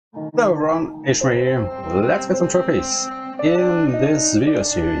Hello everyone, Aeshmah here. Let's get some trophies. In this video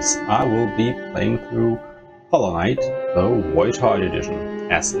series, I will be playing through Hollow Knight, the Void Heart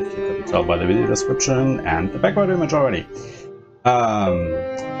Edition, as if you couldn't tell by the video description and the background image already.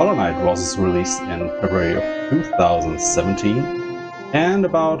 Hollow Knight was released in February of 2017, and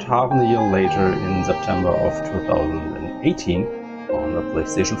about half a year later, in September of 2018, on the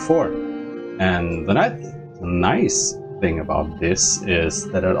PlayStation 4. And the nice thing about this is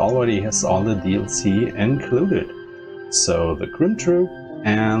that it already has all the DLC included. So the Grim Troop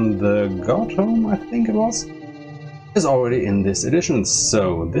and the God Home, I think it was, is already in this edition.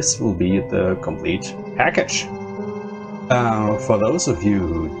 So this will be the complete package. For those of you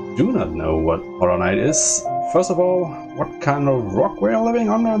who do not know what Hollow Knight is, first of all, what kind of rock we're living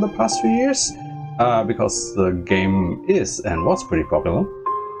under in the past few years, because the game is and was pretty popular.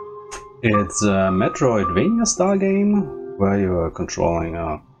 It's a Metroidvania style game where you're controlling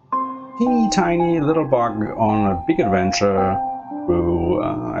a teeny tiny little bug on a big adventure through,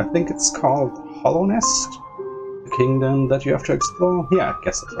 I think it's called Hollow Nest, the kingdom that you have to explore. Yeah, I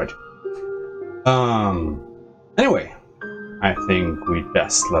guess that's right. Anyway, I think we'd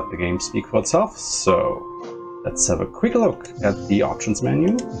best let the game speak for itself, so let's have a quick look at the options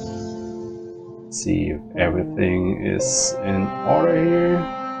menu. See if everything is in order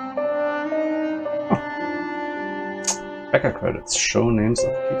here. Backer credits show names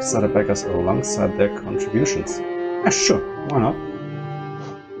of Kickstarter backers alongside their contributions. Yeah, sure, why not?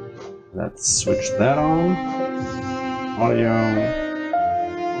 Let's switch that on. Audio.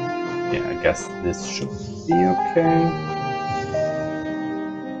 Yeah, I guess this should be okay.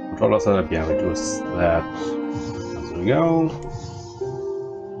 Controller setup, yeah, reduce that as we go.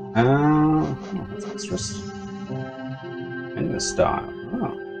 Oh, that's extras. Menu style.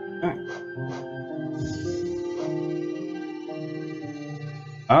 Oh, okay.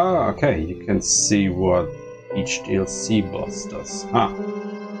 Oh, okay, you can see what each DLC boss does. Huh.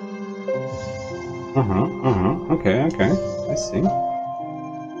 Okay, I see.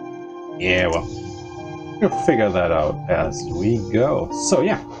 Yeah, well, we'll figure that out as we go. So,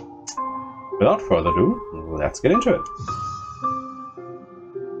 yeah, without further ado, let's get into it.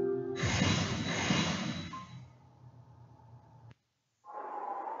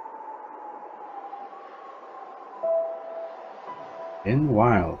 In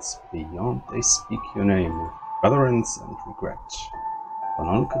wilds beyond they speak your name with reverence and regret. For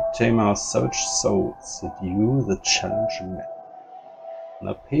none could tame our savage souls, yet you the challenge met. On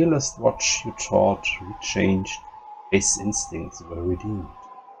the palest watch you taught, we changed, base instincts were redeemed.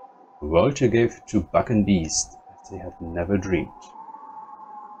 The world you gave to bug and beast, as they had never dreamed.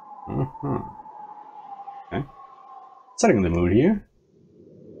 Okay. Setting the mood here.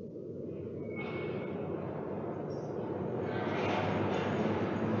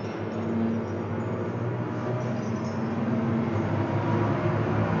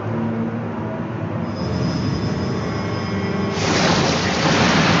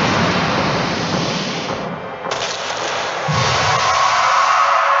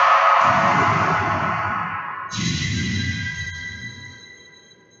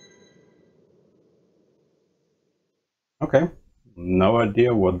 Okay, no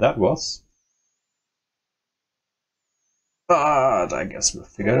idea what that was, but I guess we'll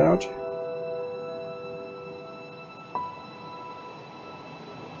figure it out.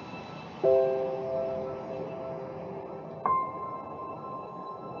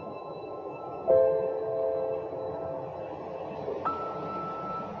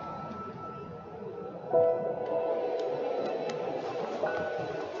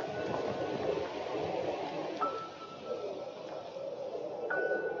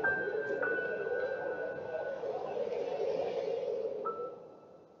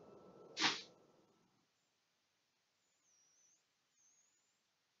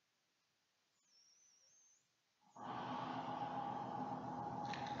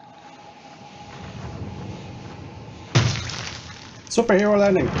 Superhero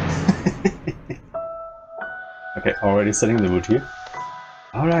landing! Okay, already setting the mood here.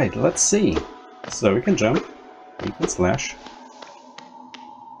 Alright, let's see. So we can jump, we can slash.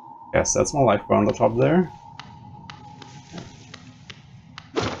 Yes, that's my life bar on the top there.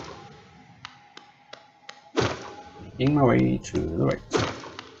 Making my way to the right.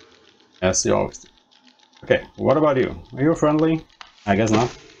 As you always do. Okay, what about you? Are you friendly? I guess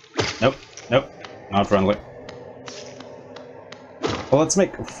not. Nope, not friendly. Well, let's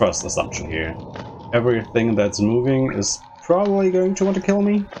make a first assumption here. Everything that's moving is probably going to want to kill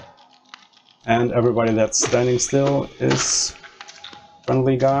me. And everybody that's standing still is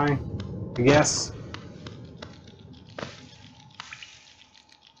friendly guy, I guess.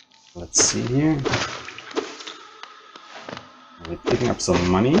 Let's see here. Are we picking up some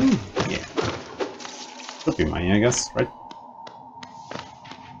money? Yeah. Could be money, I guess, right?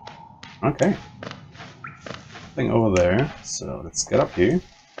 Okay. Nothing over there, so let's get up here.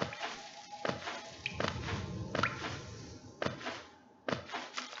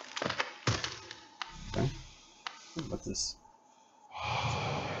 Okay. What's this?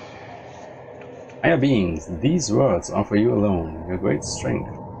 Higher beings, these words are for you alone. Your great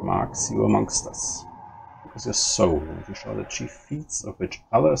strength marks you amongst us. Focus your soul, and you shall achieve feats of which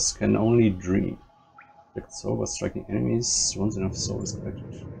others can only dream. Collect soul by striking enemies. Once enough soul is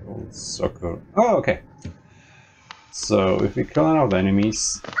collected. Gold circle. Oh, okay. So if we kill enough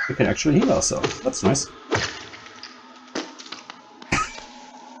enemies, we can actually heal ourselves. That's nice.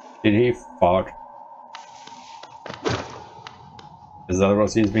 Did he fart? Is that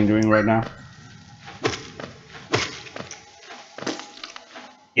what he's been doing right now?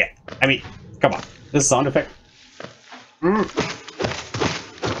 Yeah, I mean, come on. This sound effect.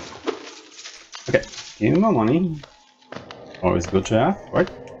 Okay, give me more money. Always good to have, right?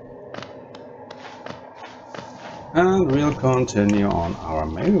 And we'll continue on our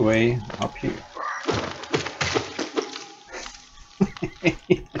merry way up here.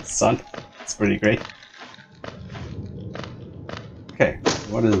 Son, it's pretty great. Okay,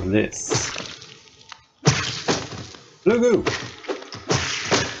 what is this? Blue goo!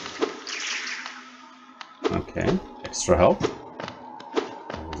 Okay, extra help.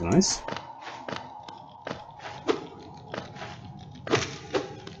 That was nice.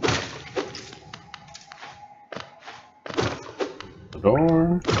 The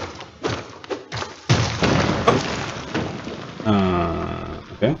door.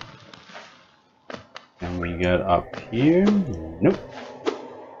 Okay. Can we get up here? Nope.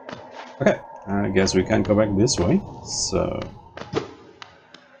 Okay, I guess we can't go back this way. So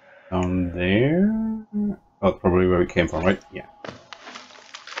down there. Oh, probably where we came from, right? Yeah.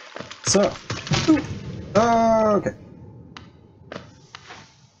 So, okay.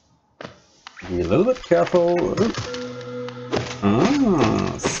 Be a little bit careful.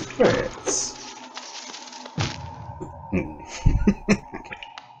 Ah, secrets. Okay.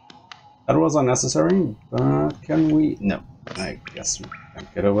 That was unnecessary, but can we? No, I guess we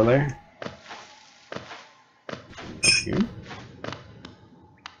can't get over there. Up here.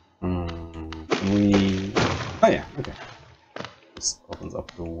 Can we? Oh yeah, okay. This opens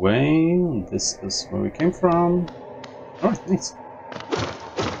up the way. This is where we came from. Alright, nice.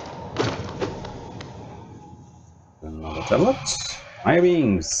 Another tablet. My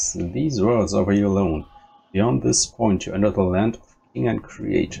beings, these words are for you alone. Beyond this point, you enter the land of King and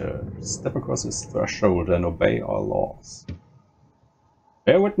Creator. Step across his threshold and obey our laws.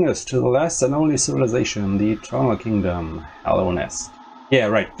 Bear witness to the last and only civilization, the Eternal Kingdom, Hallow Nest. Yeah,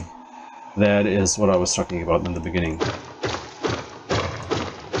 right. That is what I was talking about in the beginning.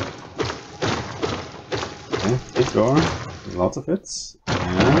 Okay, big door, lots of hits,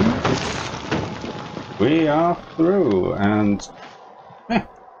 and we are through, and yeah,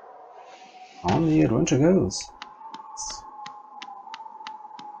 on the adventure goes.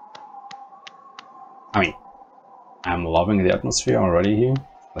 I mean, I'm loving the atmosphere already here,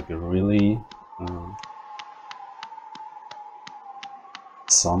 like a really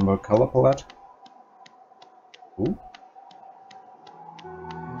somber color palette. Ooh.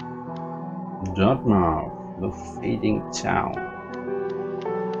 Dirtmouth, the fading town.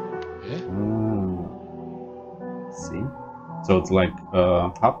 See? So it's like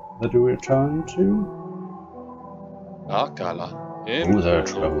a hub that you return to? Oh there,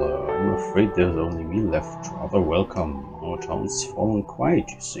 traveler. I'm afraid there's only me left. Rather welcome. Our town's fallen quiet,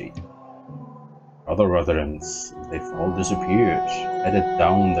 you see. Other residents, they've all disappeared, headed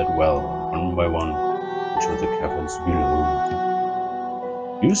down that well, one by one, into the caverns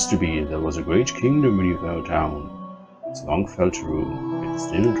below. Used to be there was a great kingdom beneath our town. It's long fell to ruin, it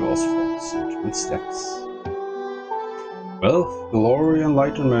still draws folks in twin steps. Wealth, glory,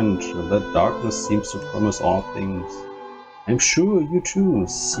 enlightenment, that darkness seems to promise all things. I'm sure you too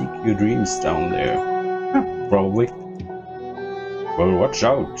seek your dreams down there. Yeah, probably. Well, watch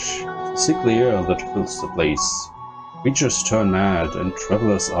out. Sickly air that fills the place. Creatures turn mad, and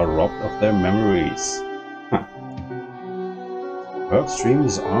travelers are robbed of their memories. Huh. Perhaps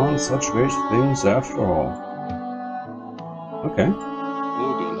dreams aren't such great things after all. Okay.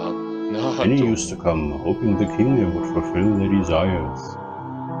 Many used to come, hoping the kingdom would fulfill their desires.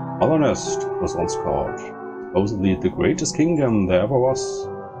 Hallow Nest was once called, supposedly the greatest kingdom there ever was,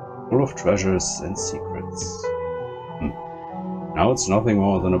 full of treasures and secrets. Now it's nothing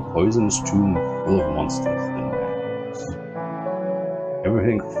more than a poisonous tomb full of monsters and nightmares.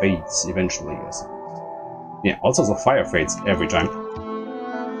 Everything fades eventually, I suppose. Yeah, also the fire fades every time.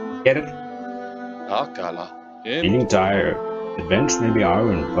 Get it? Feeling tired. The bench may be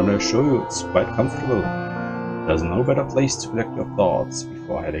iron, but I assure you it's quite comfortable. There's no better place to collect your thoughts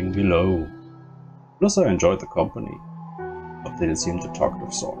before heading below. Plus I enjoyed the company, but they seem to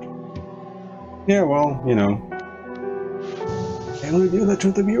talkative sort. Yeah, well, you know, I only do that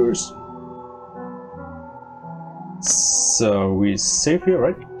to the viewers. So we save here,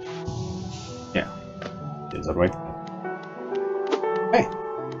 right? Yeah, is that right? Hey,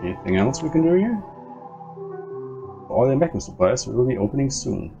 anything else we can do here? All the mechanical supplies will be opening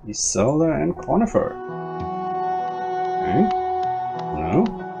soon. Iselda and Conifer. Okay. No.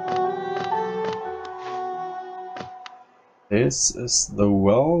 This is the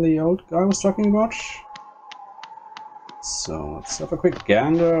well the old guy was talking about. So let's have a quick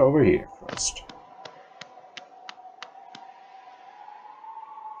gander over here first.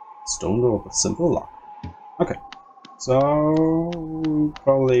 Stone door with a simple lock. Okay. So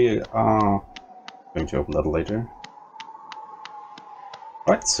probably going to open that later.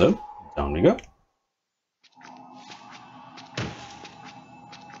 Right, so down we go.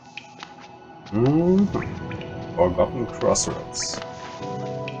 Forgotten Crossroads.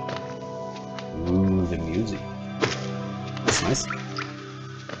 Ooh, the music. That's nice.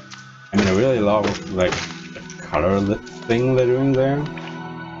 I mean, I really love like the color thing they're doing there.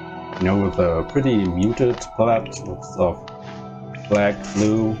 You know, with a pretty muted palette of black,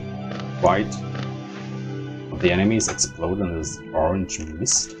 blue, white. The enemies explode in this orange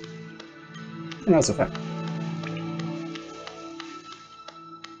mist. And that's a fact.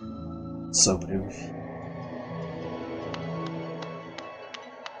 So,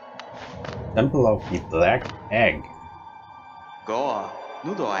 Temple of the Black Egg.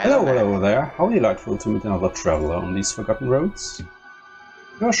 Hello there. How delightful to meet another traveler on these forgotten roads.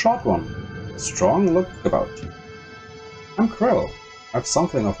 You're a short one. A strong look about you. I'm Krell. I have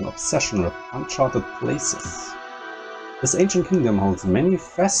something of an obsession with uncharted places. This ancient kingdom holds many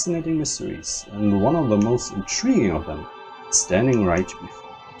fascinating mysteries, and one of the most intriguing of them is standing right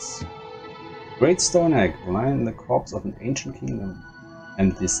before us. A great stone egg lying in the corpse of an ancient kingdom,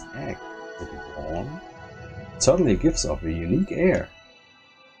 and this egg, is it born? Certainly gives off a unique air.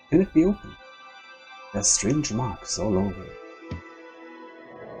 Can it be opened? There are strange marks all over it.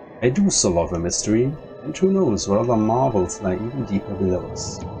 I do so love a mystery, and who knows what other marvels lie even deeper below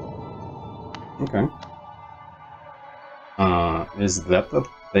us. Okay. Is that the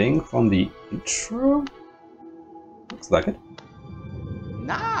thing from the intro? Looks like it.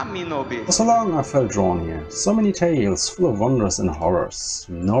 For so long I felt drawn here. So many tales full of wonders and horrors.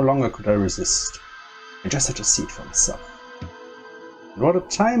 No longer could I resist. I just had to see it for myself. And what a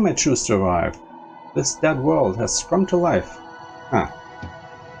time I choose to arrive. This dead world has sprung to life. Huh.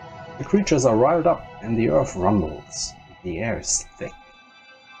 The creatures are riled up and the earth rumbles. The air is thick.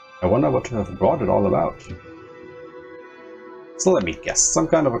 I wonder what to have brought it all about. So let me guess, some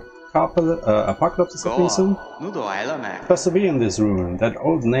kind of a apocalypse is happening soon? Has to be in this room, that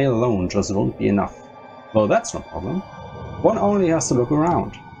old nail alone just won't be enough. Though that's no problem. One only has to look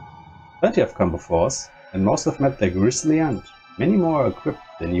around. Plenty have come before us, and most have met their grisly end. Many more are equipped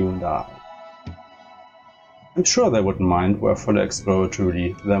than you and I. I'm sure they wouldn't mind were a fellow explorer to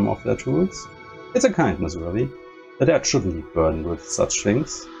relieve them of their tools. It's a kindness, really. The dead shouldn't be burdened with such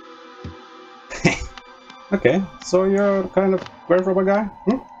things. Okay, so you're kind of grave robber guy?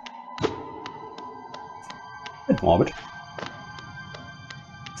 Bit morbid.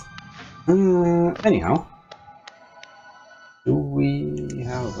 Anyhow. Do we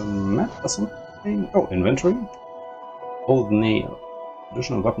have a map or something? Oh, inventory. Old nail.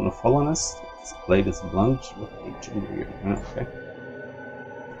 Traditional weapon of followers. Its blade is blunt with ancient weird. Okay.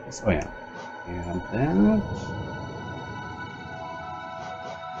 Oh yeah. And that.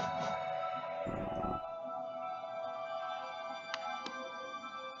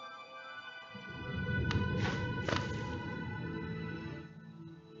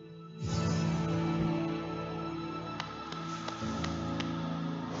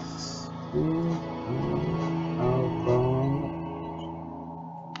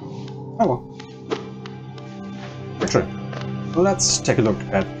 Oh well. Actually, let's take a look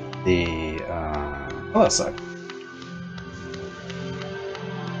at the other side.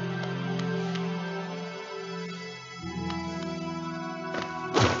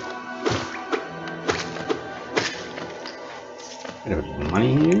 Get a bit of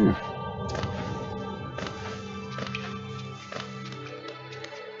money here.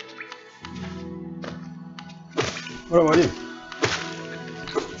 What about you?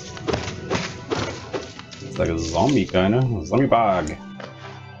 It's like a zombie kinda. A zombie bag.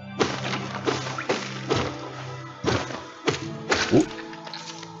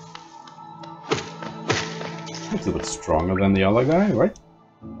 He's a bit stronger than the other guy, right?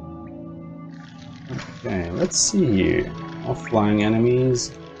 Okay, let's see here. More flying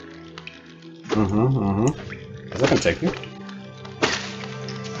enemies. Yes, I can take you.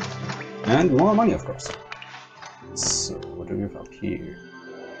 And more money, of course. So, what do we have out here?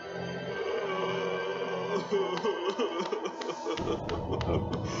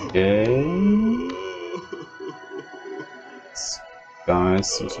 Okay. This guy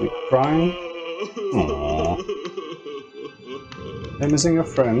seems to be crying. Aww. They're missing your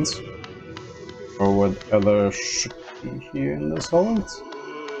friends. Or whatever should be here in this hold.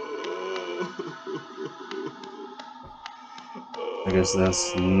 I guess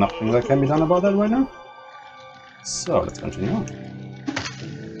there's nothing that can be done about that right now. So, let's continue on.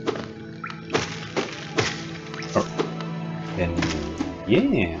 Oh. And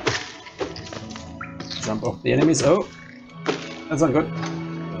yeah. Jump off the enemies. Oh! That's not good.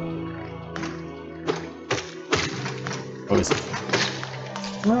 What is it?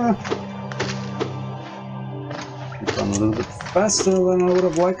 We've gone a little bit faster than I would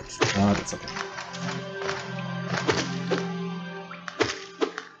have liked. That's okay.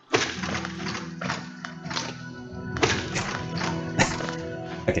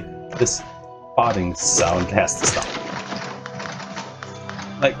 Okay, this farting sound has to stop.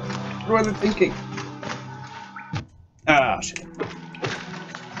 Like, what was I thinking? Ah, shit.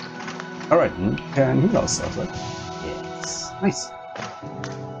 Alright, we can heal ourselves, right? Yes. Nice.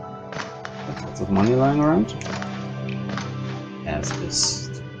 Lots of money lying around. As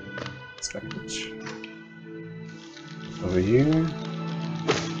is expected. Over here.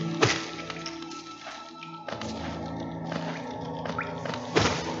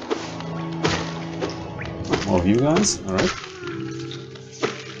 More of you guys, alright.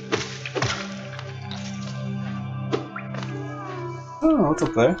 Oh, what's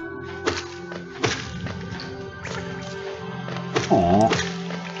up there? Aww.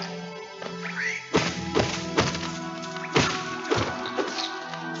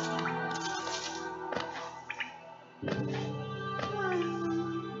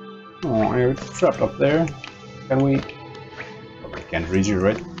 Oh, you're trapped up there. Can we? Oh, we can't reach you,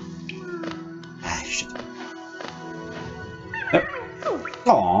 right? Ah, shit. Yep.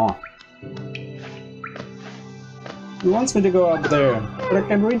 Aww. He wants me to go up there, but I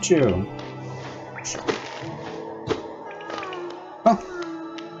can't reach you. Huh.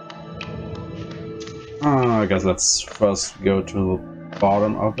 Oh, I guess let's first go to the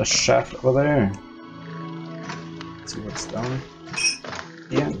bottom of the shaft over there. Let's see what's down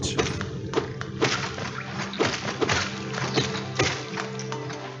the end.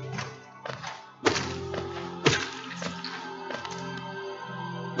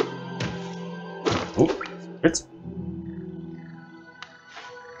 Oh, it's.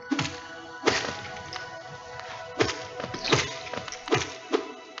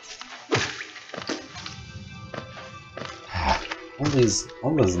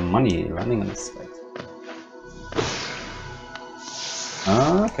 All this money running in this space.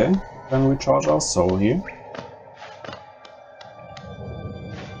 Okay, then we charge our soul here.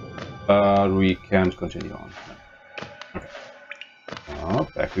 But we can't continue on. Okay. Oh,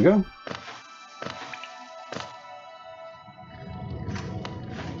 back we go.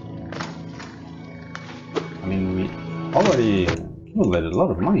 I mean, we already accumulated a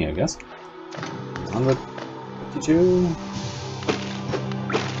lot of money, I guess. 152.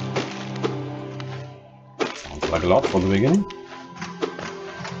 Like a lot for the beginning.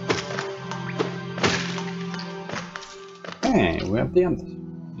 Hey, we're at the end.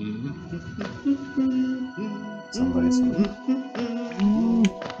 Somebody's.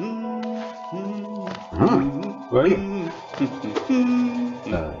 Where are you?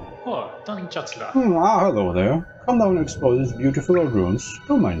 Hello there. Come down and explore these beautiful old ruins.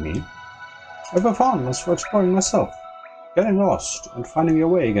 Don't mind me. I have a fondness for exploring myself. Getting lost and finding your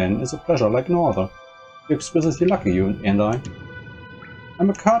way again is a pleasure like no other. You're exquisitely lucky, you and I. I'm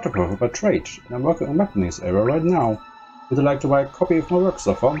a cartographer by trade, and I'm working on mapping this area right now. Would you like to buy a copy of my work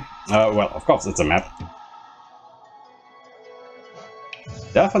so far? Well, of course, it's a map.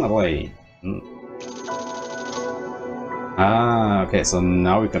 Definitely! Ah, okay, so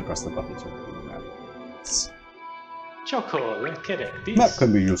now we can press the button to read the map. Map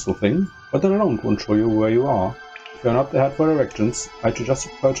can be a useful thing, but it alone won't show you where you are. If you're not ahead for directions, I'd suggest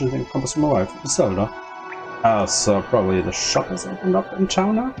purchasing a compass from my wife, Zelda. So probably the shop has opened up in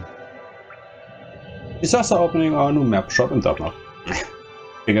town now? It's also opening our new map shop in Dirtmouth.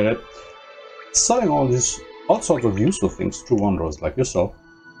 Figured it. Selling all sorts of useful things to wanderers like yourself.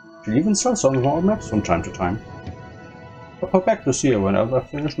 She'll even sell some of our maps from time to time. I'll pop back to see her whenever I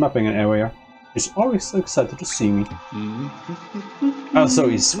finish mapping an area. He's always so excited to see me. So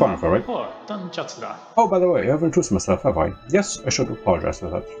he's Conifer, right? Oh, by the way, I haven't introduced myself, have I? Yes, I should apologize for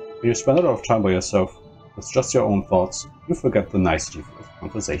that. When you spend a lot of time by yourself, with just your own thoughts, you forget the nicety of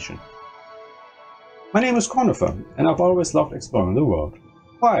conversation. My name is Conifer, and I've always loved exploring the world.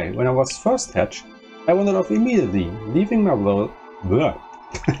 Why, when I was first hatched, I wandered off immediately, leaving my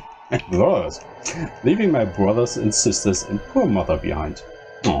leaving my brothers and sisters and poor mother behind.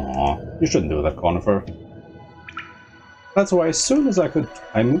 Aww, you shouldn't do that, Conifer. That's why as soon as I could,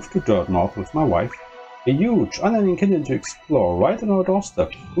 I moved to Dirtmouth with my wife, a huge, unending kingdom to explore right on our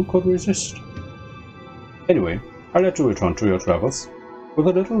doorstep. Who could resist? Anyway, I'll let you return to your travels. With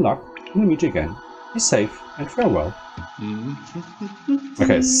a little luck, we'll meet again. Be safe and farewell.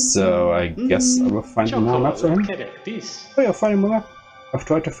 Okay, so I guess I will find more maps for him. Oh yeah, finding more map. I've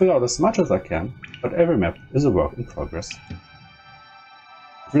tried to fill out as much as I can, but every map is a work in progress.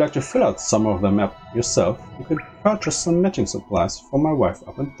 If you'd like to fill out some of the map yourself, you can purchase some matching supplies for my wife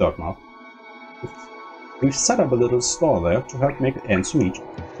up in Dirtmouth. We've set up a little store there to help make ends meet.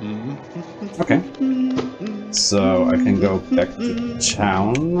 Okay. So I can go back to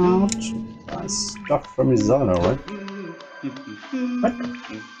town now to buy stuff from Isolde, right? What?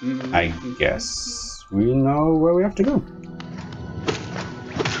 I guess we know where we have to go.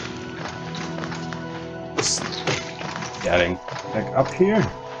 Just getting back up here.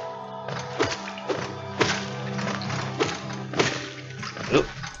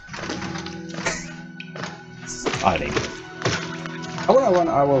 Sliding.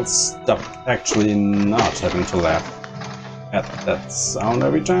 I will stop actually not having to laugh at that sound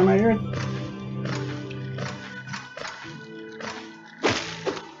every time I hear it.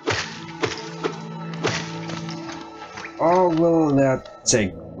 Or will that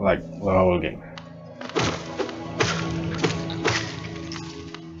take, like, the whole game?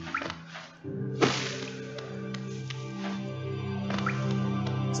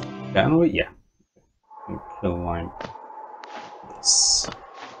 So, can we? Yeah. Kill line. This.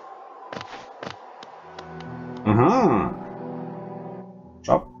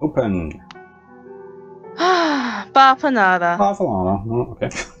 Shop open. Bapanada. Bafanada. Oh, okay.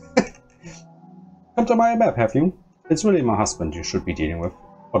 Come to my map, have you? It's really my husband you should be dealing with.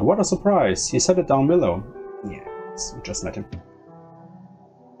 But what a surprise! He set it down below. Yes, we just met him.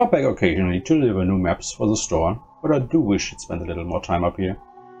 I beg occasionally to deliver new maps for the store, but I do wish I'd spend a little more time up here.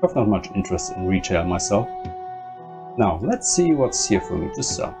 I've not much interest in retail myself. Now, let's see what's here for me to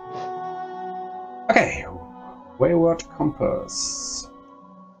sell. Okay, Wayward Compass.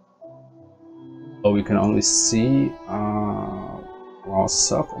 Oh, we can only see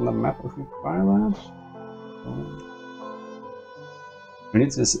ourselves on the map if we buy that. We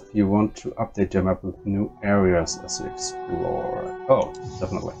need this if you want to update your map with new areas as you explore. Oh,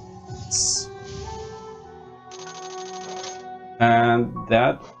 definitely. And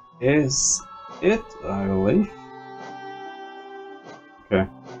that is it, I believe. Okay.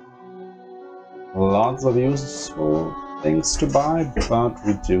 Lots of useful things to buy, but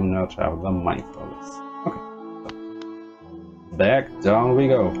we do not have the money for this. Okay. So back down we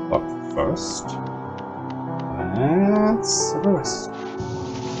go. But first, let's have a rest.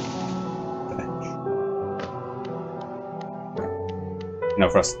 No,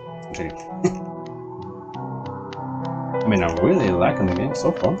 first, continue. I mean, I'm really liking the game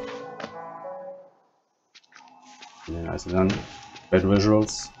so far. Really nicely done. Great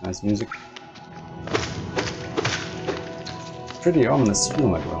visuals, nice music. Pretty ominous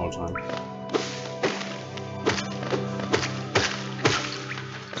feeling like the whole time.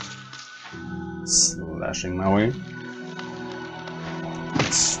 Slashing my way.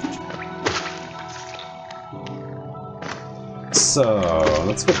 So,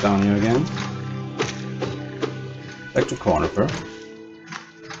 let's get down here again. Back to Conifer.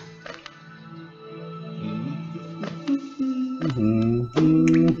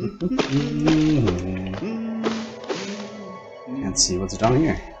 Can't see what's down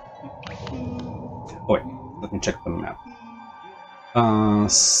here. Oh wait, let me check the map.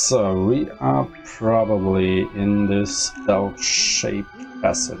 So we are probably in this bell-shaped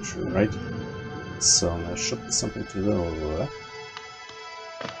passage, right? So there should be something to the left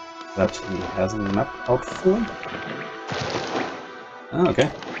that he hasn't mapped out fully. Oh,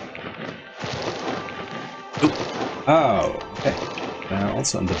 okay. Oop. Oh, okay. They're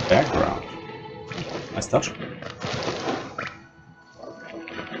also in the background. Nice touch.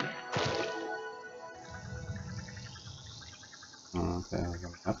 Okay, the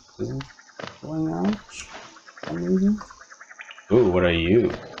map isn't going out for some reason. Ooh, what are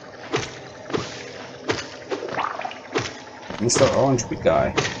you? Mr. Orange Big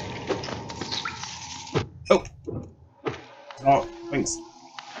Guy.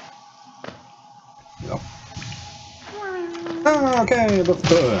 Okay, let's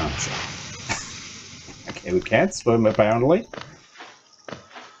go. Okay, we can't swim apparently.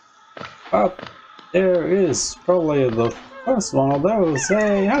 But there is probably the first one of those.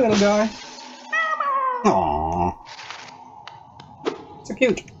 Hey, hi little guy. Aww. So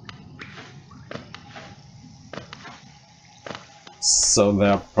cute. So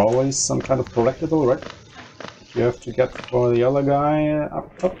there are probably some kind of collectible, right? You have to get for the other guy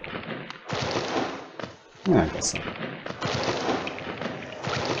up top. Yeah, I guess so.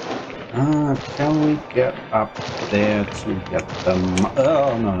 Can we get up there to get them?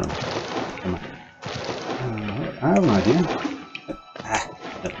 Oh, no, no. Come on. I have an idea.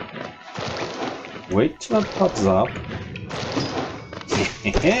 Wait till it pops up.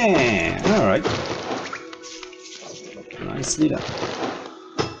 Alright. Nicely done.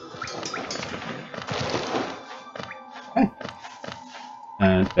 Okay.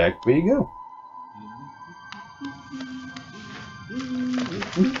 And back we go.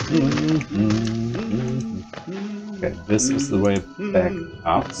 Okay, this is the way back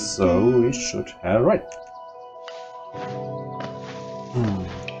up, so we should have right.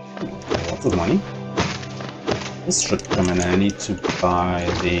 Lots of money. This should come in handy to buy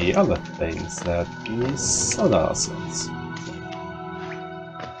the other things that we sold ourselves.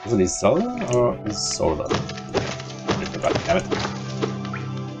 Is it soda or is soda? I forgot, damn it.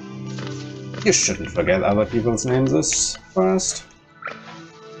 You shouldn't forget other people's names this first.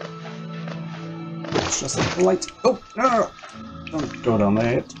 It's just like the light. Oh, no! Don't go down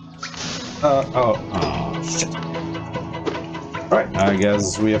there yet. Oh, shit. Right, I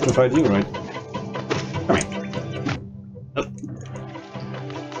guess we have to fight you, right? Come here. Oh.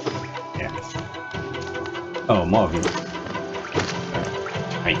 Yeah. Oh, more of you.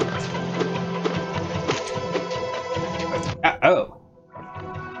 Right. Oh!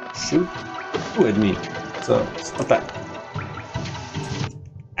 Shoot with me. So, stop that.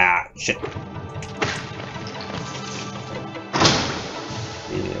 Ah, shit.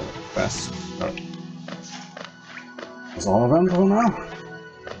 Yeah, fast. That's all of them for now.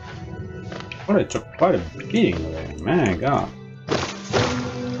 Well, it took quite a beating there. My god.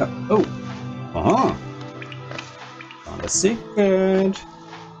 Oh! Uh-huh! Found a secret!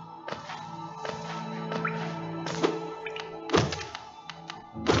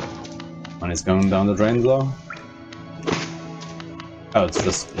 Money's going down the drain though. Oh, it's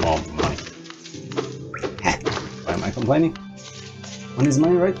just more money. Why am I complaining? Money's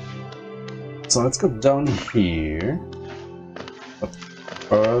money, right? So let's go down here. But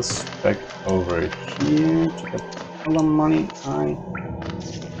first, back over here to get all the money I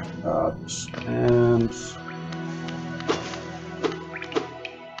got. And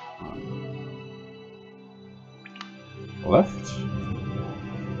left.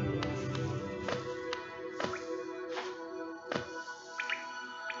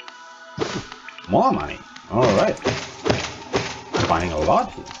 More money. All right. Finding a lot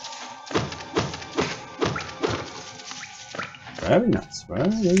here. Very nice.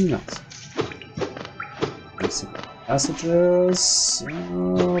 Very nice. Some passages.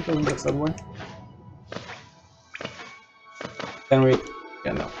 Oh, doesn't look that way. Can we?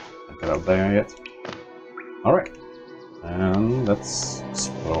 Yeah, no. Can't get up there yet. All right. And let's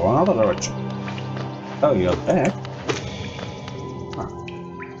explore another direction. Oh, you're back.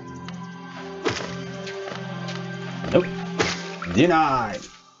 Nope. Denied!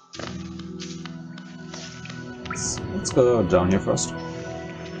 Let's go down here first.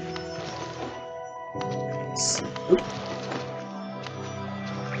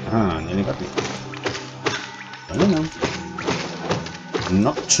 Nearly got me. No.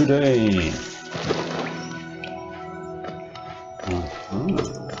 Not today.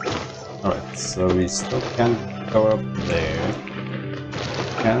 Alright, so we still can't go up there.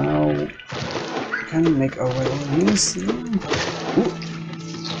 Can we make our way over here? Okay.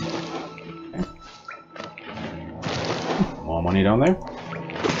 More money down there.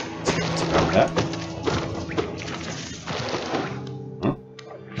 Let's grab that.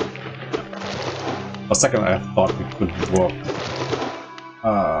 For a second I thought we could walk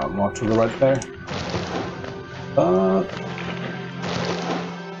more to the right there. But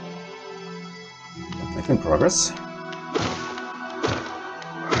making progress.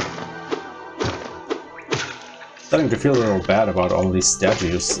 Starting to feel a little bad about all these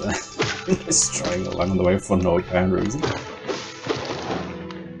statues destroying along the way for no apparent reason.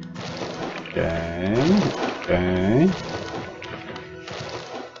 Okay.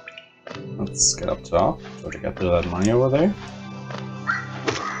 Let's get up top, try to get to that money over there.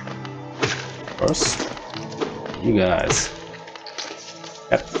 First, you guys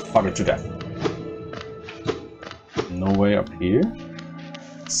get fucked to death. no way up here.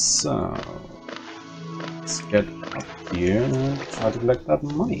 So let's get up here and try to collect that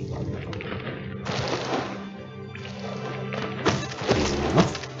money. Easy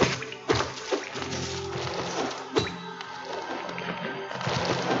enough.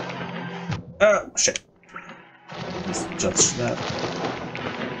 Oh shit. Let's judge that.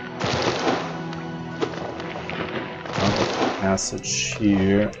 Passage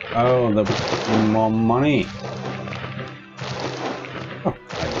here. Oh, there would be more money. Oh,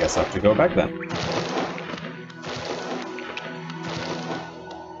 I guess I have to go back then.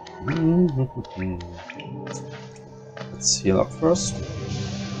 Let's heal up first.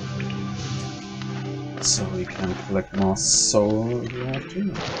 So we can collect more soul if we have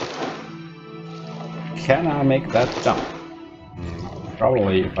to. Can I make that jump?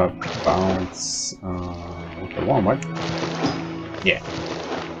 Probably if I bounce with the worm, right? Yeah.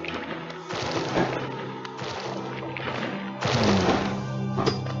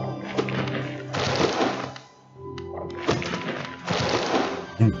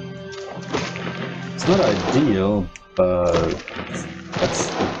 It's not ideal, but that's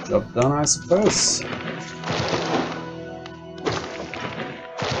the job done, I suppose.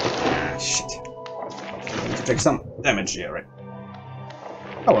 Ah, shit. I need to take some damage here, right?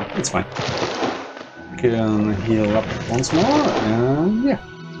 Oh well, it's fine. Can heal up once more, and yeah,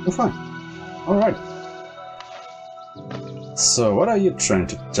 we're fine. Alright. So, what are you trying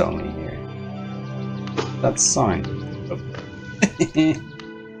to tell me here? That sign. Oh.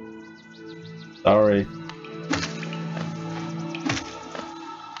 Sorry.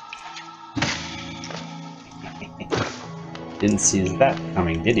 Didn't see that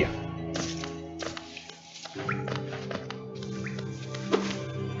coming, did you?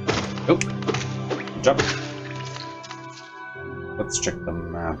 Oh. Good job. Let's check the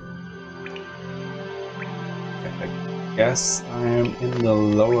map. Okay, I guess I am in the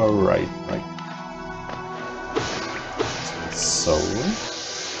lower right, right? So,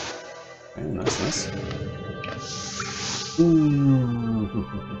 okay, nice.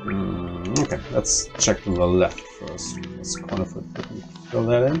 Okay, let's check to the left first. Let's corner foot, fill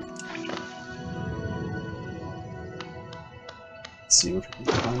that in. Let's see what we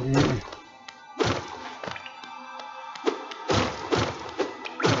can find here.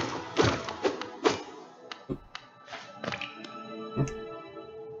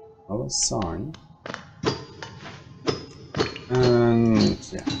 Another sign. And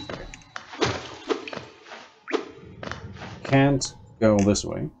yeah, okay. Can't go this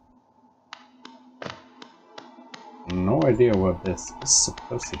way. No idea what this is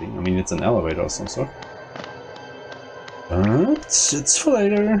supposed to be. I mean, it's an elevator of some sort. But it's for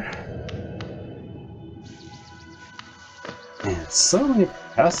later. Man, so many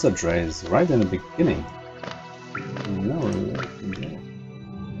passageways right in the beginning. No,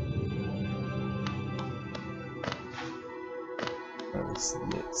 what is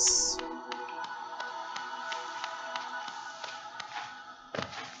this?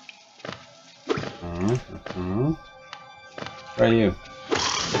 Where are you?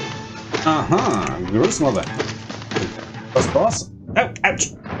 Gruz mother. Boss. Oh,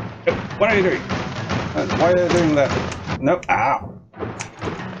 ouch! Oh, what are you doing? Why are you doing that? No, ow!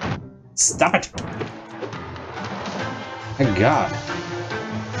 Stop it! My God!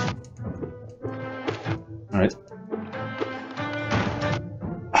 All right.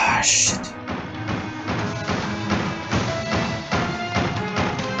 Ah, shit!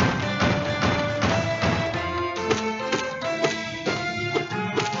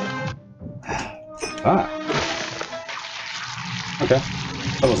 Ah. Okay.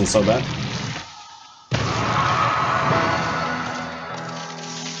 That wasn't so bad.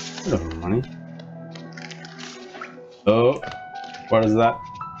 Bit of money. Oh. What is that?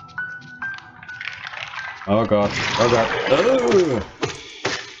 Oh god. Oh god. Oh!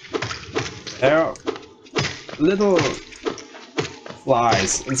 There are little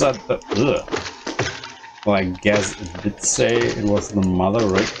flies inside the... Ugh. Well, I guess it did say it was the mother,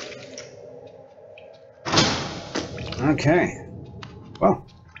 right? Okay. Well.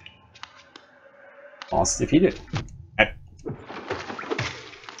 Boss defeated.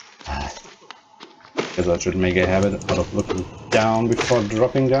 Guess I should make a habit out of looking down before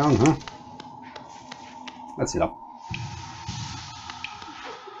dropping down, huh? Let's heal up.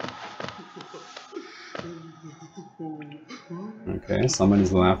 Okay,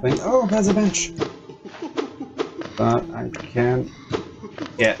 somebody's laughing. Oh, there's a bench! But I can't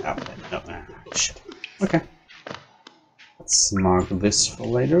get up there. No, shit. Okay. Let's mark this for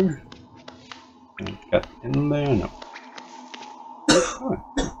later. Can I get in there? No. Oh.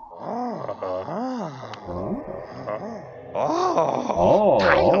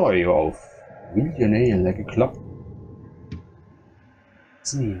 Oh, you all wield your nail like a club.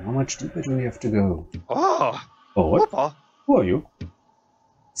 See, how much deeper do we have to go? Oh, What? Papa. Who are you?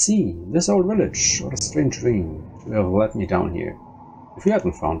 See, this old village. What a strange dream to have led me down here. If you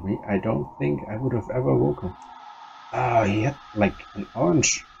hadn't found me, I don't think I would have ever woken. Ah, he had like an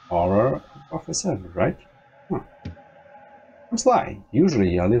orange aura above his head, right? Huh. I'm Sly.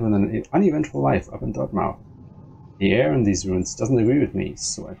 Usually I live an uneventful life up in Dirtmouth. The air in these ruins doesn't agree with me,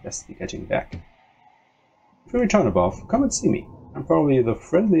 so I'd best be getting back. If you return above, come and see me. I'm probably the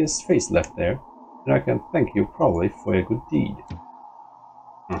friendliest face left there, and I can thank you probably for a good deed.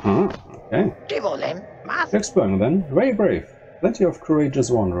 Okay. You're exploring then. Very brave. Plenty of courageous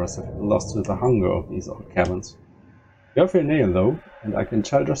wanderers have been lost to the hunger of these old caverns. You have your nail though, and I can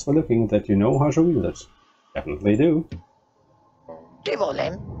tell just by looking that you know how to wield it. Definitely do.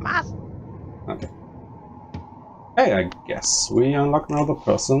 Okay. Hey, I guess we unlock another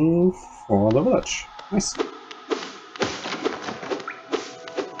person for the village. Nice.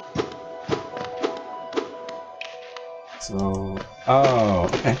 So, oh,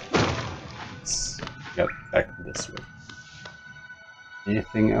 okay. Let's get back this way.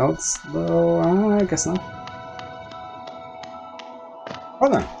 Anything else though? I guess not.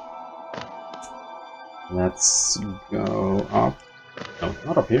 Well then. Let's go up. No,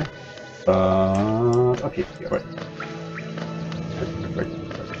 not up here. But up here. Yeah, right. Right.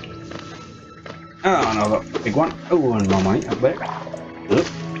 Oh, another big one. Oh, and more money up there. Good.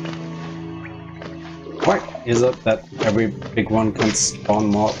 Why is it that every big one can spawn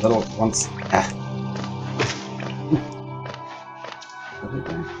more little ones? Ah.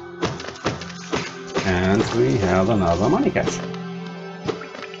 And we have another money catch.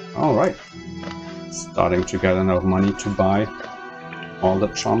 Alright. Starting to get enough money to buy all the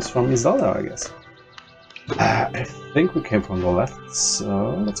charms from Isolde, I guess. I think we came from the left,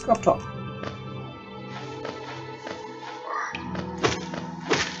 so let's go up top.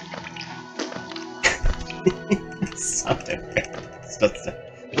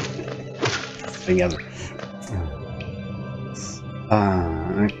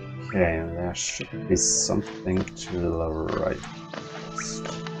 Okay, there should be something to the right.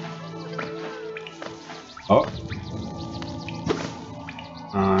 Oh,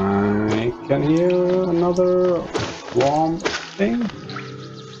 I can hear another warm thing.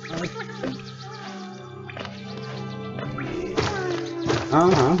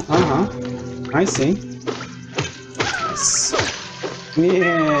 I see. Nice.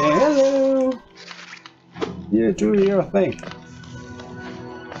 Yeah, hello. You do your thing.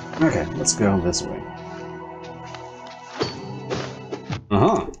 Okay, let's go this way.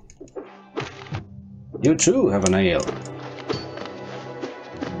 You too have a nail.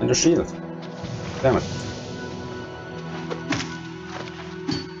 And a shield. Damn it.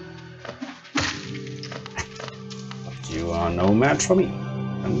 But you are no match for me.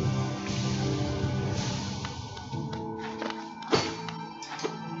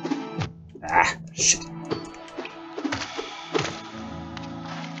 Ah, shit.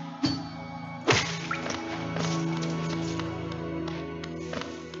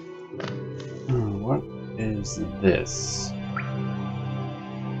 What is this?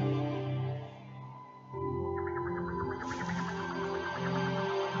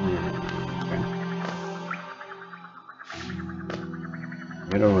 Okay.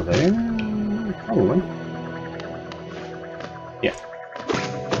 Right over there? Probably. Yeah.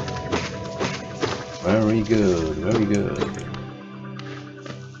 Very good, very good.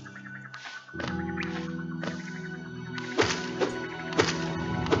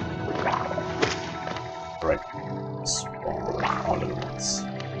 Right. Spawn all at once.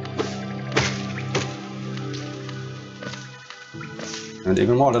 And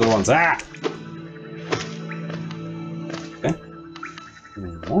even more little ones. Ah! Okay.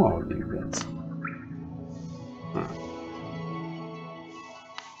 Even more little ones.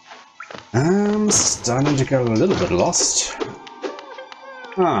 I'm starting to get a little bit lost.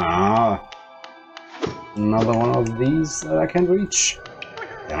 Ah. Another one of these that I can't reach.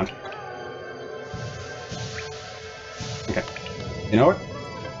 Damn it. Okay. You know what?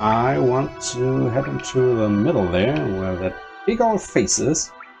 I want to head into the middle there, where that big old face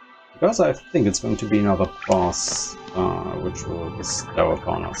is, because I think it's going to be another boss, which will bestow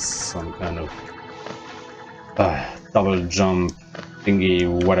upon us some kind of double jump thingy,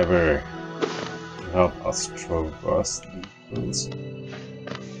 whatever, to help us traverse the ruins.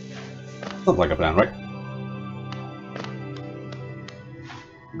 Sounds like a plan, right?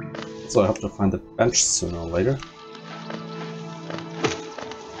 So I have to find the bench sooner or later.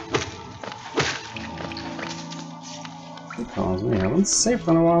 because we haven't saved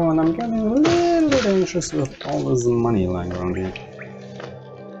in a while and I'm getting a little bit anxious with all this money lying around here.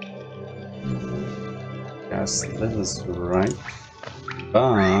 Yes, this is right.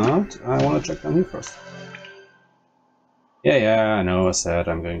 But I want to check down here first. Yeah, I know I said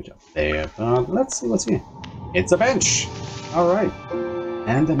I'm going to up there, but let's see what's here. It's a bench! Alright.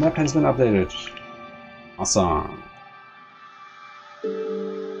 And the map has been updated. Awesome.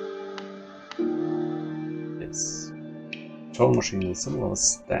 This. Toll machine is similar to a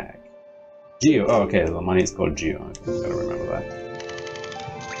stack. Geo. Oh, okay, the money is called Geo. I gotta remember that.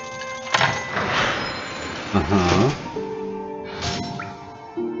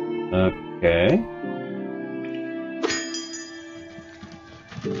 Okay.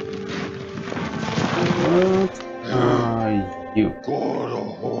 What are you?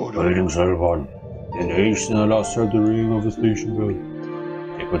 Greetings, everyone. The nation at last heard the ringing of the station bell.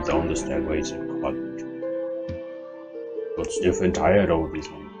 They put down the stairways and cut. Got stiff and tired over these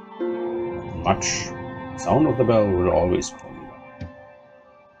ones. Much. The sound of the bell will always call me back.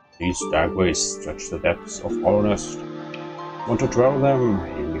 These stairways stretch the depths of our nest. Want to travel them?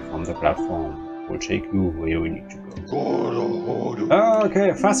 Hail me from the platform. We'll take you where we need to go.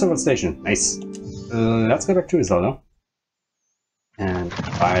 Okay, festival station. Nice. Let's go back to Zelda. And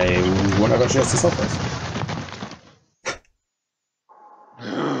I whatever she has to sell first.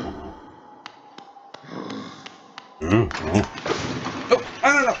 Oh,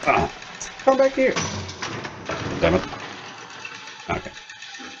 I don't know. Oh, come back here. Damn it. Okay.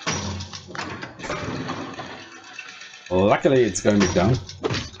 Luckily, it's going to be down.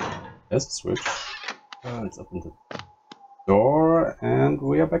 There's the switch. Let's open the door, and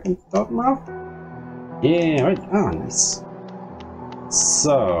we are back in Dirtmouth. Yeah, right. Ah, nice.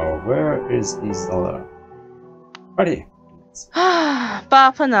 So, where is Zelda? Right here.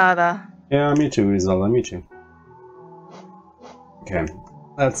 Bapanada. Yeah, me too, Zelda, me too. Okay,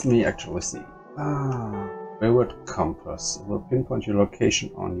 let me actually see. Wayward compass. It will pinpoint your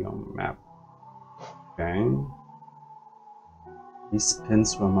location on your map. Okay. These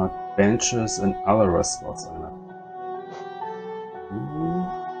pins will mark benches and other rest spots on the map.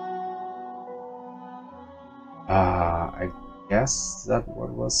 I guess that what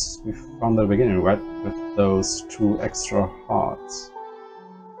was from the beginning, right? With those two extra hearts.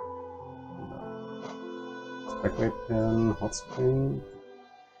 Speckway pin, hot spring.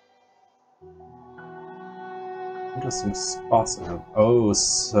 Interesting spots in it. Oh,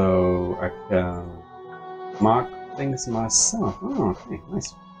 so I can mark things myself. Oh, okay,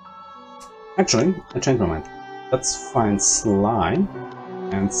 nice. Actually, I changed my mind. Let's find Sly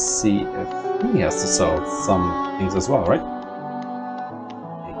and see if he has to sell some things as well, right?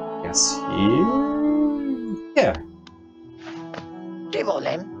 I guess here. Yeah.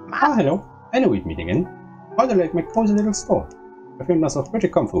 Ah, hello. I know we'd meet again. I'd like my cozy little store. I feel myself pretty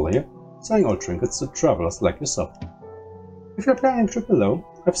comfortable here, selling old trinkets to travelers like yourself. If you're planning a trip below,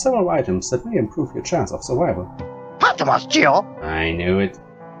 I have several items that may improve your chance of survival. I knew it.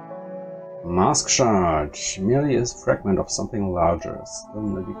 Mask shard, merely a fragment of something larger. Still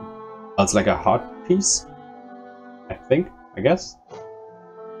maybe. Oh, it's like a heart piece? I think, I guess.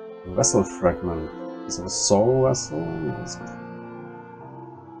 Vessel fragment. Is it a soul vessel?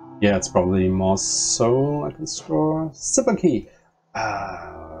 Yeah, it's probably more soul I can store. Zipper key!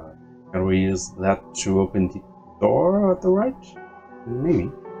 Can we use that to open the door at the right?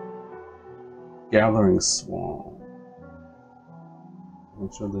 Maybe. Gathering swarm.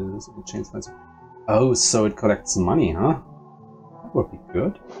 Make sure this will change lines. Oh, so it collects money, huh? That would be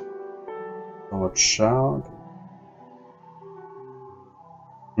good. Forward shout.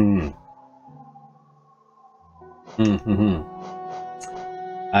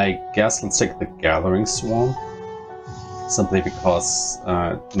 I guess let's take the Gathering Swarm. Simply because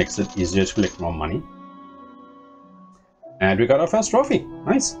it makes it easier to collect more money. And we got our first trophy.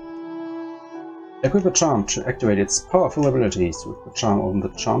 Nice. Equip a charm to activate its powerful abilities. With the charm, open the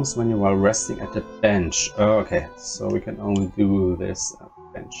charms menu while resting at the bench. Oh, okay, so we can only do this at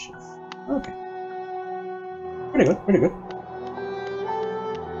benches. Okay. Pretty good, pretty good.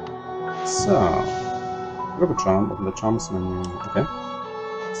 So, equip a charm, open the charms menu. Okay.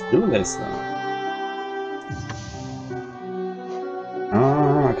 Let's do this now.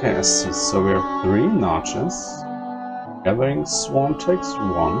 Okay, I see. So we have 3 notches. Gathering Swarm takes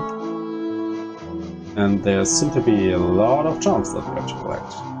 1. And there seem to be a lot of charms that we have to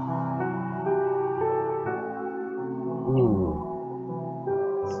collect. Ooh.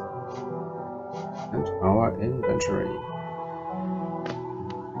 And our inventory.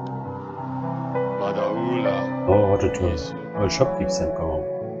 Oh, what a twist. Our shop keeps them calm.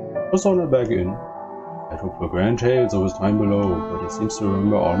 Just on the bag in. I took the grand tales of his time below, but he seems to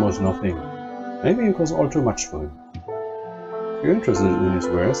remember almost nothing. Maybe it was all too much for him. If you're interested in his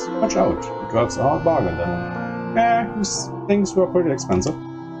wares, watch out. The drugs are a hard bargain then. These things were pretty expensive.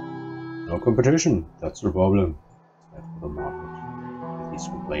 No competition, that's the problem. It's bad for the market. He's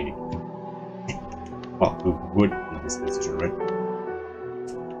complaining. Well, who would in this position, right?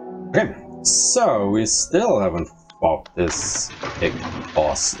 Okay, so we still haven't fought this big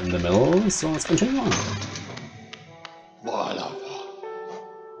boss in the middle, so let's continue on.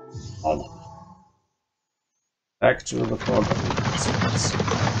 Back to the Forgotten Crossroads.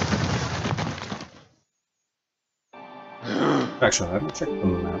 Actually, let me check the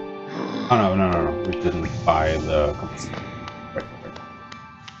map. Oh no, we didn't buy the compass. Right.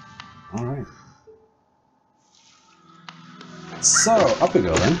 Alright. So, up we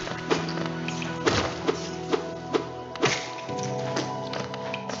go then.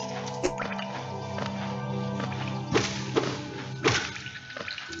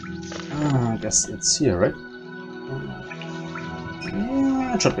 I guess it's here, right?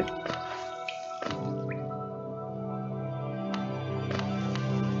 Yeah, it should be.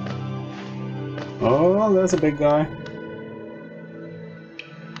 Oh, there's a big guy.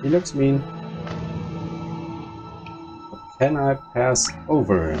 He looks mean. Can I pass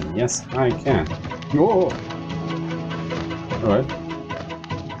over him? Yes, I can. Whoa! Alright.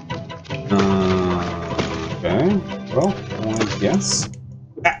 Okay. Well, I guess.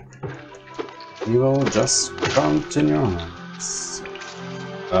 We will just continue on.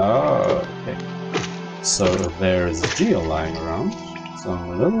 Okay. So there's Geo lying around. So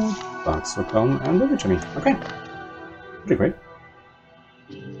little bugs will come and deliver to me. Okay. Pretty great.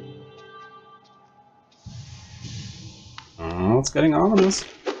 It's getting ominous.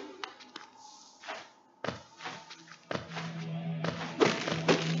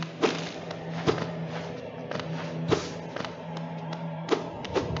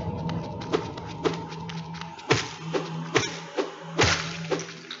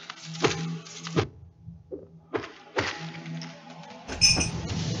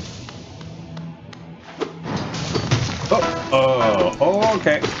 Oh,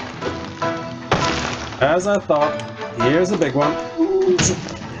 okay. As I thought, here's a big one.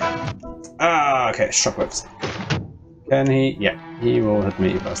 Okay, shockwaves. Can he? Yeah, he will hit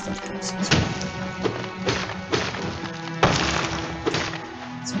me if I stand close.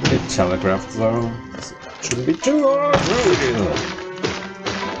 It's a bit telegraphed though. So it shouldn't be too hard.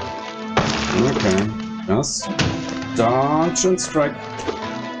 Okay, just dodge and strike.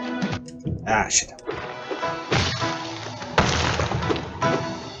 Ah, shit.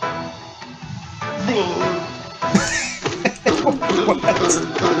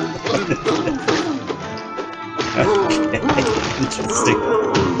 Okay, interesting.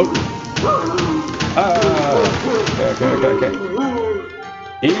 Okay.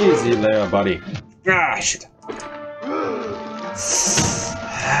 Easy there, buddy. Ah, shit.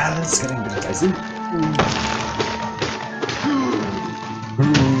 That's getting a bit dicey.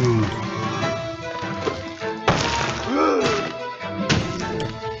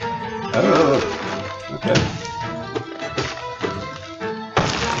 Oh, okay.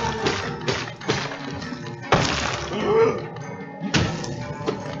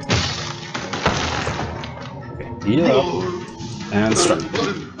 Heal up and strike.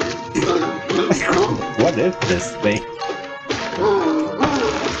 What is this thing?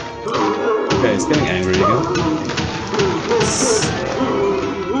 Okay, it's getting angry again.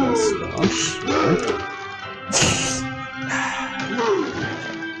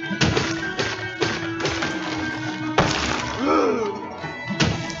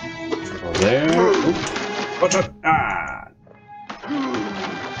 Trouble there. Oop. Watch out! Ah!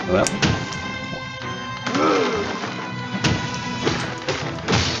 Well.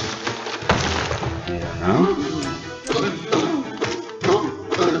 Now.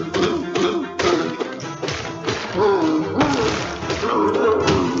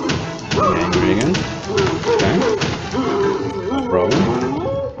 Angry again. Okay. No problem.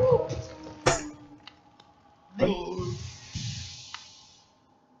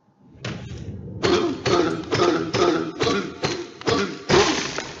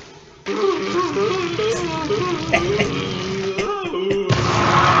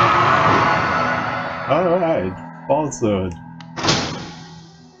 Alright, falsehood.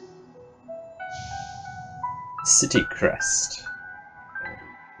 City crest.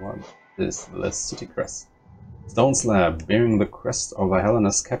 What is the city crest? Stone slab bearing the crest of a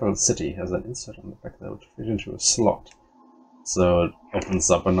Hellenist capital city has an insert on the back that would fit into a slot. So it opens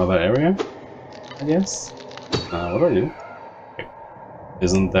up another area, I guess. What are you? Okay.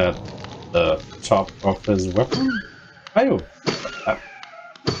 Isn't that the top of his weapon? Are you?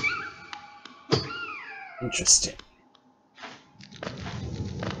 Interesting.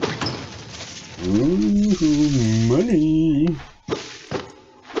 Ooh, money!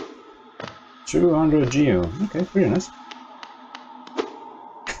 200 geo. Okay, pretty nice.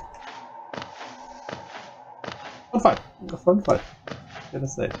 Fun fight. Gotta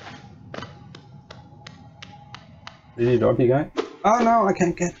say. Really doggy guy? Oh no, I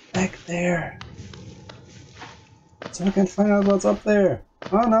can't get back there. So I can find out what's up there.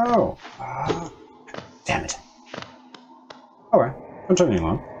 Oh no! Ah, damn it. Alright, continuing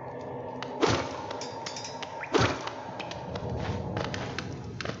on.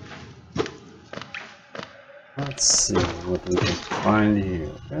 Let's see what we can find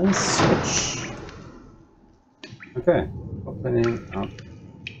here. Okay, switch. Okay, opening up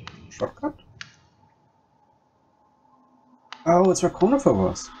shortcut. Oh, it's where Conifer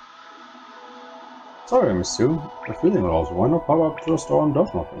was. Sorry, Miss Sue. The feeling loss. Why not pop up to a store in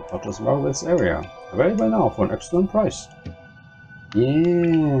Dirtmouth and purchase well this area? Available now for an excellent price.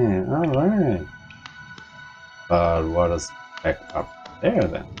 Yeah, alright. But what is back up there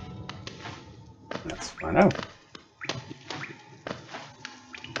then? Let's find out.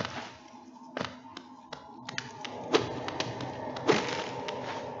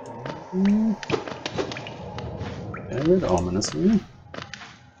 Very ominously.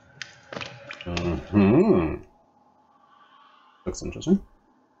 Looks interesting.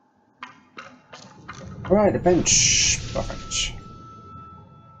 Alright, a bench. Perfect.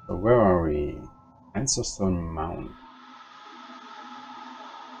 So where are we? Ancestor Mound.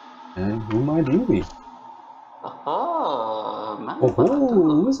 And who might you be? Oh,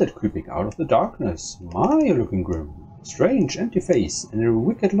 who is it creeping out of the darkness? My, you're looking grim. Strange, empty face, and a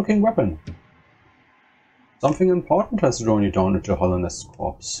wicked-looking weapon. Something important has drawn you down into Hollowness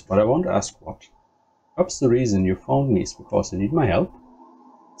corpse, but I won't ask what. Perhaps the reason you found me is because you need my help?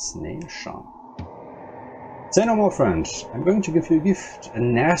 Snail charm. Say no more, friend. I'm going to give you a gift, a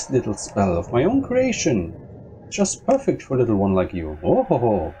nasty little spell of my own creation. Just perfect for a little one like you. Oh ho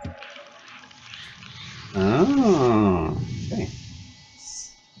ho. Ah, okay.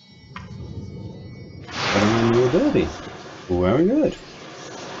 Got a new ability. Very good.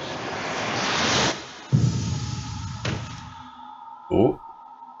 Oh.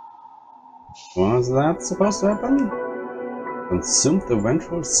 Was that supposed to happen? Consume the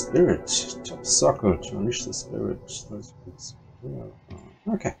Vengeful Spirit. Top circle to unleash the spirit.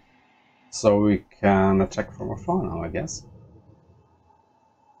 Okay. So we can attack from afar now, I guess.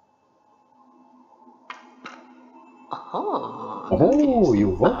 Oh,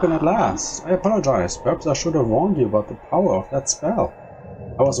 you've woken at last. I apologize. Perhaps I should have warned you about the power of that spell.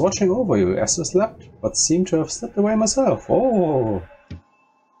 I was watching over you as you slept, but seemed to have slipped away myself. Oh.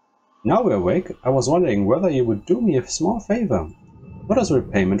 Now we're awake, I was wondering whether you would do me a small favor. Not as a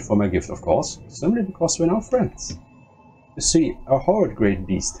repayment for my gift, of course, simply because we're now friends. You see, a horrid great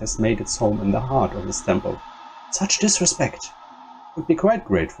beast has made its home in the heart of this temple. Such disrespect! I'd be quite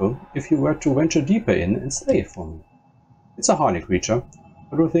grateful if you were to venture deeper in and slay it for me. It's a hardy creature,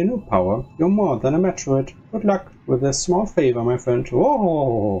 but with your new power, you're more than a match for it. Good luck with this small favor, my friend.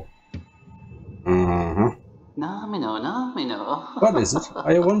 Oh! What is it?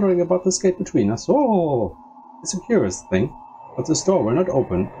 Are you wondering about this gate between us? Oh! It's a curious thing, but this door will not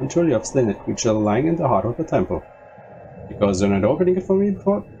open until you have slain that creature lying in the heart of the temple. Because you're not opening it for me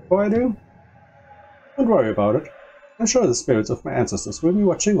before I do? Don't worry about it. I'm sure the spirits of my ancestors will be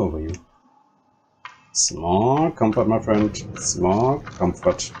watching over you. Small comfort, my friend. Small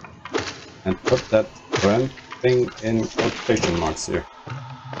comfort. And put that brand thing in quotation marks here.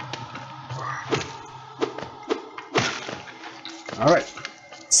 Alright.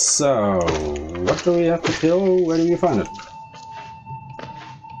 So, what do we have to kill? Where do we find it?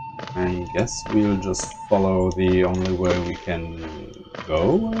 I guess we'll just follow the only way we can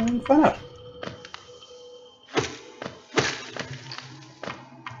go and find out.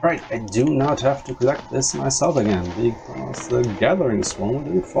 Right, I do not have to collect this myself again, because the Gathering Swarm will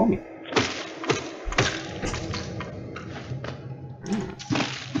do it for me.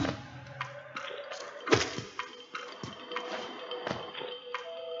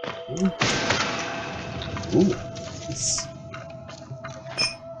 Ooh, this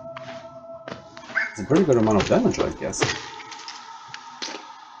is a pretty good amount of damage, I guess.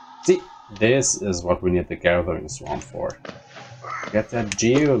 See, this is what we need the Gathering Swarm for. Get that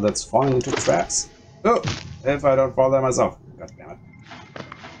geo that's falling into traps. Oh, if I don't fall there myself. God damn it.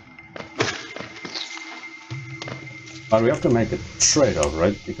 But we have to make a trade-off,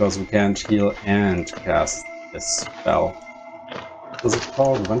 right? Because we can't heal and cast this spell. Was it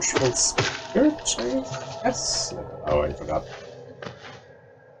called Vengeful Spirit? Yes. Oh, I forgot.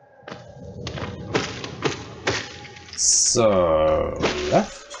 So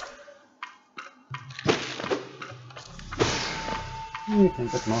left. We can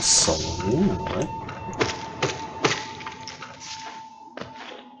get more soul here, alright.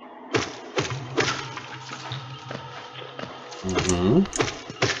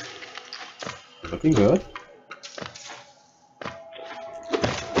 Looking good.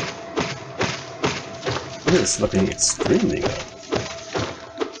 It is looking extremely good.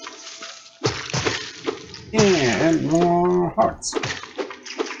 Yeah, and more hearts.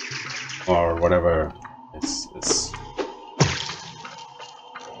 Or whatever is.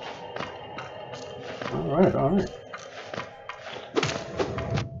 Alright, alright.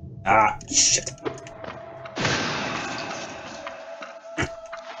 Ah, shit.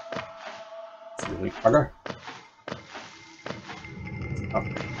 Silly bugger. Up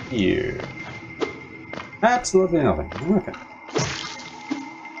here. Absolutely nothing. Okay.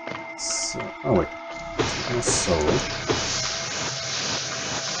 So, oh wait. Soul.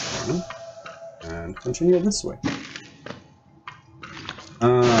 And continue this way.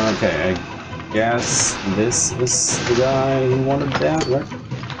 Okay, I guess this is the guy who wanted that, right?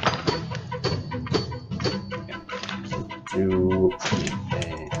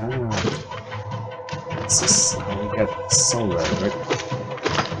 This is how we get soul right?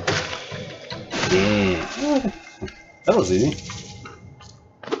 Yeah. That was easy.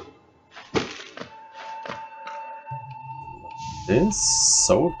 This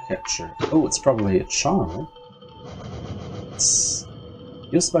soul capture. Oh, it's probably a charm, right? It's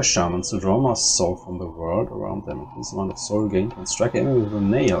used by shamans to draw more soul from the world around them. This amount of soul gained can strike an enemy with a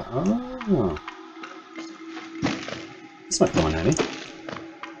nail. Oh. This might come in handy.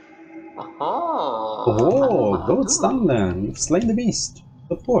 Oh, though it's done then. You've slain the beast.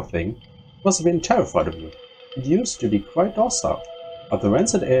 The poor thing must have been terrified of you. It used to be quite docile, but the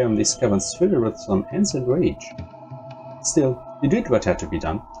rancid air in these caverns filled it with some ancient rage. Still, you did what had to be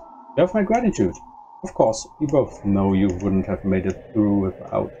done. You have my gratitude. Of course, we both know you wouldn't have made it through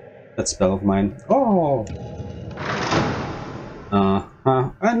without that spell of mine. Oh!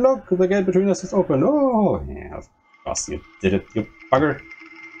 And look, the gate between us is open. Oh, yeah, of course you did it, you bugger.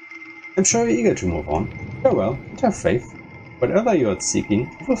 I'm sure you're eager to move on. Farewell, and have faith. Whatever you are seeking,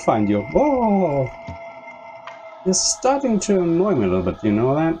 it will find you. Oh! You're starting to annoy me a little bit, you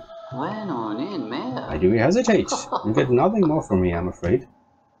know that? Why do you hesitate? You get nothing more from me, I'm afraid.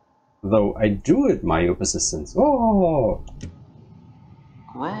 Though I do admire your persistence. Oh!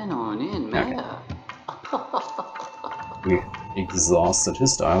 Okay. We exhausted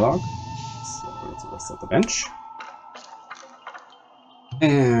his dialogue. So let's rest at the bench.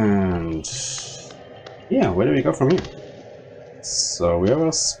 And yeah, where do we go from here? So we have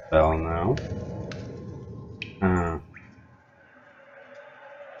a spell now.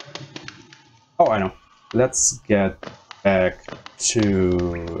 Oh, I know. Let's get back to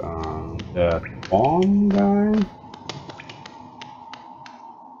the bomb guy.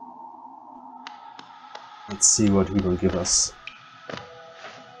 Let's see what he will give us.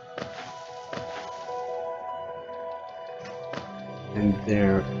 And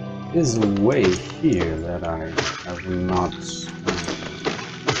there is a way here that I have not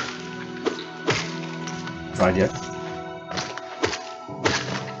tried yet.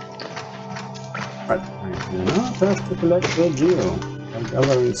 Right, I do not have to collect the geo. The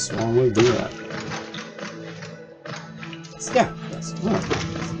gathering swarm will do that. So, yeah, that's right.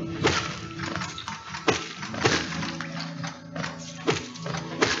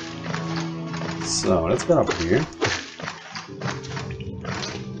 So let's get up here.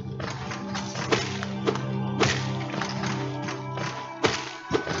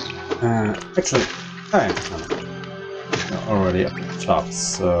 Actually, I'm already up at the top,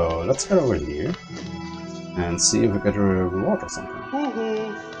 so let's get over here and see if we get a reward or something.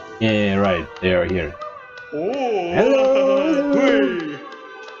 Yeah, right, they are here. Hello!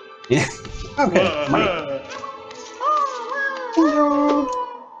 Yeah, okay, money. Hello!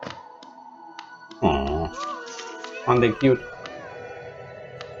 Aww, aren't they cute?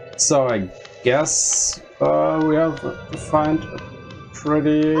 So I guess we have to find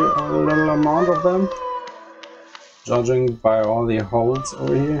pretty little amount of them, judging by all the holes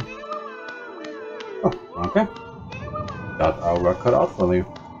over here. Oh, okay. Got our work cut out for you.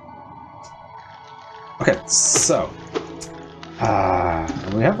 Okay, so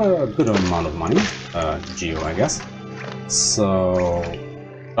we have a good amount of money, geo, I guess. So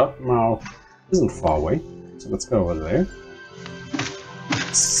Dirtmouth isn't far away, so let's go over there.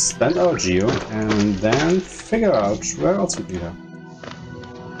 Spend our geo and then figure out where else we can go.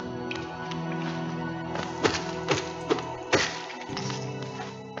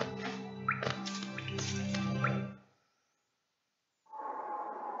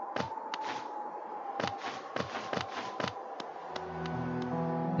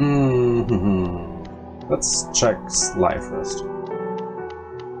 let's check Sly first.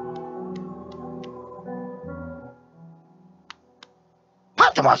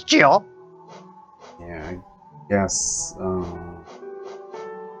 Yeah, I guess.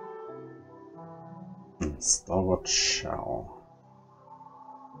 Stalwart Shell.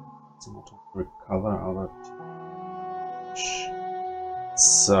 Recover other.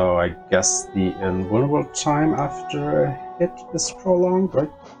 So I guess the invulnerable time after a hit is prolonged,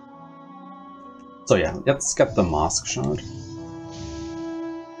 right? So yeah, let's get the mask shard.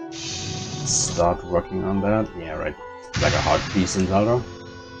 Start working on that. Yeah, right. Like a hard piece in Zelda.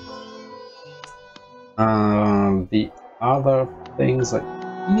 The other things are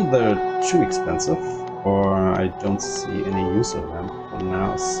either too expensive or I don't see any use of them for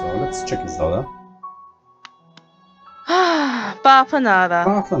now. So let's check Zelda. Bafanada.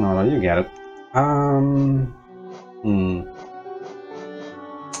 Bafanada, you get it.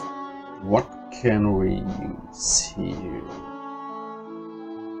 What can we use here?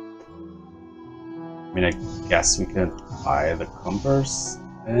 I mean, I guess we can buy the compass,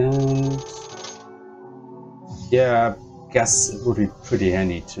 and yeah, I guess it would be pretty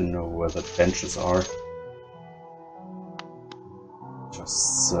handy to know where the benches are.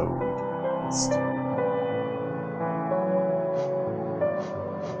 Just so we can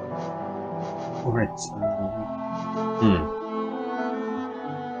Alright, I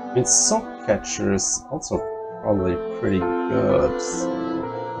mean, Soul Catcher is also probably pretty good, so,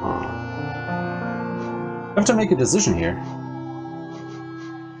 I have to make a decision here.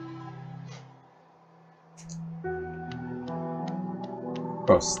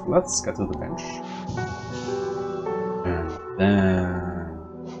 First, let's get to the bench. And then...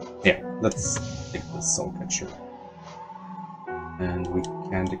 yeah, let's take the Soul Catcher. And we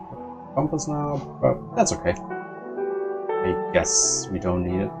can't equip compass now, but that's okay. I guess we don't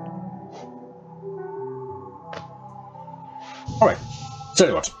need it. Alright, tell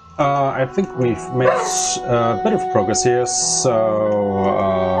you what, I think we've made a bit of progress here,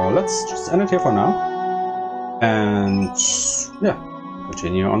 so let's just end it here for now. And yeah,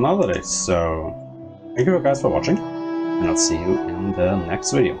 continue on another day. So thank you guys for watching, and I'll see you in the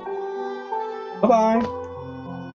next video. Bye bye!